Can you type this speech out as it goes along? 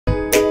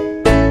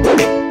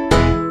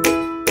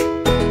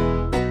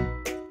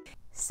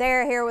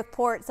Sarah here with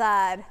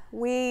Portside.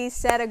 We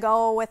set a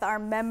goal with our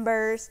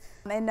members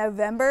in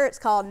November. It's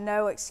called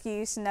No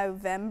Excuse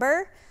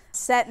November.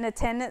 Set an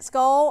attendance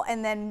goal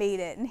and then meet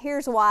it. And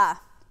here's why.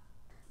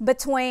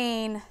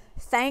 Between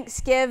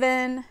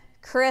Thanksgiving,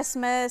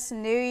 Christmas,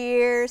 New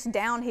Year's,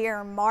 down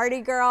here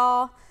Mardi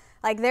Gras,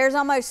 like there's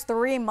almost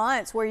 3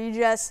 months where you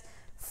just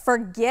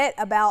forget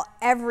about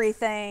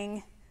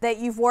everything that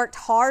you've worked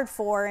hard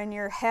for in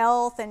your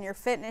health and your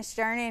fitness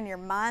journey and your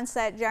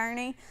mindset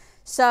journey.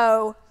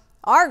 So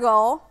our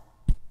goal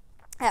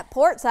at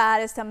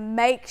Portside is to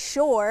make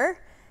sure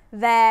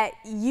that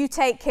you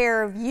take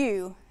care of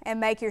you and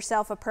make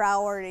yourself a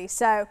priority.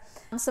 So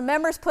some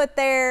members put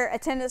their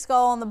attendance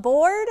goal on the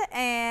board,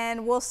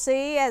 and we'll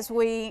see as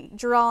we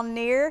draw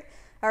near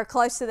or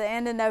close to the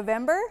end of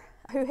November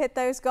who hit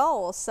those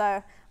goals. So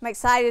I'm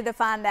excited to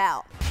find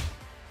out.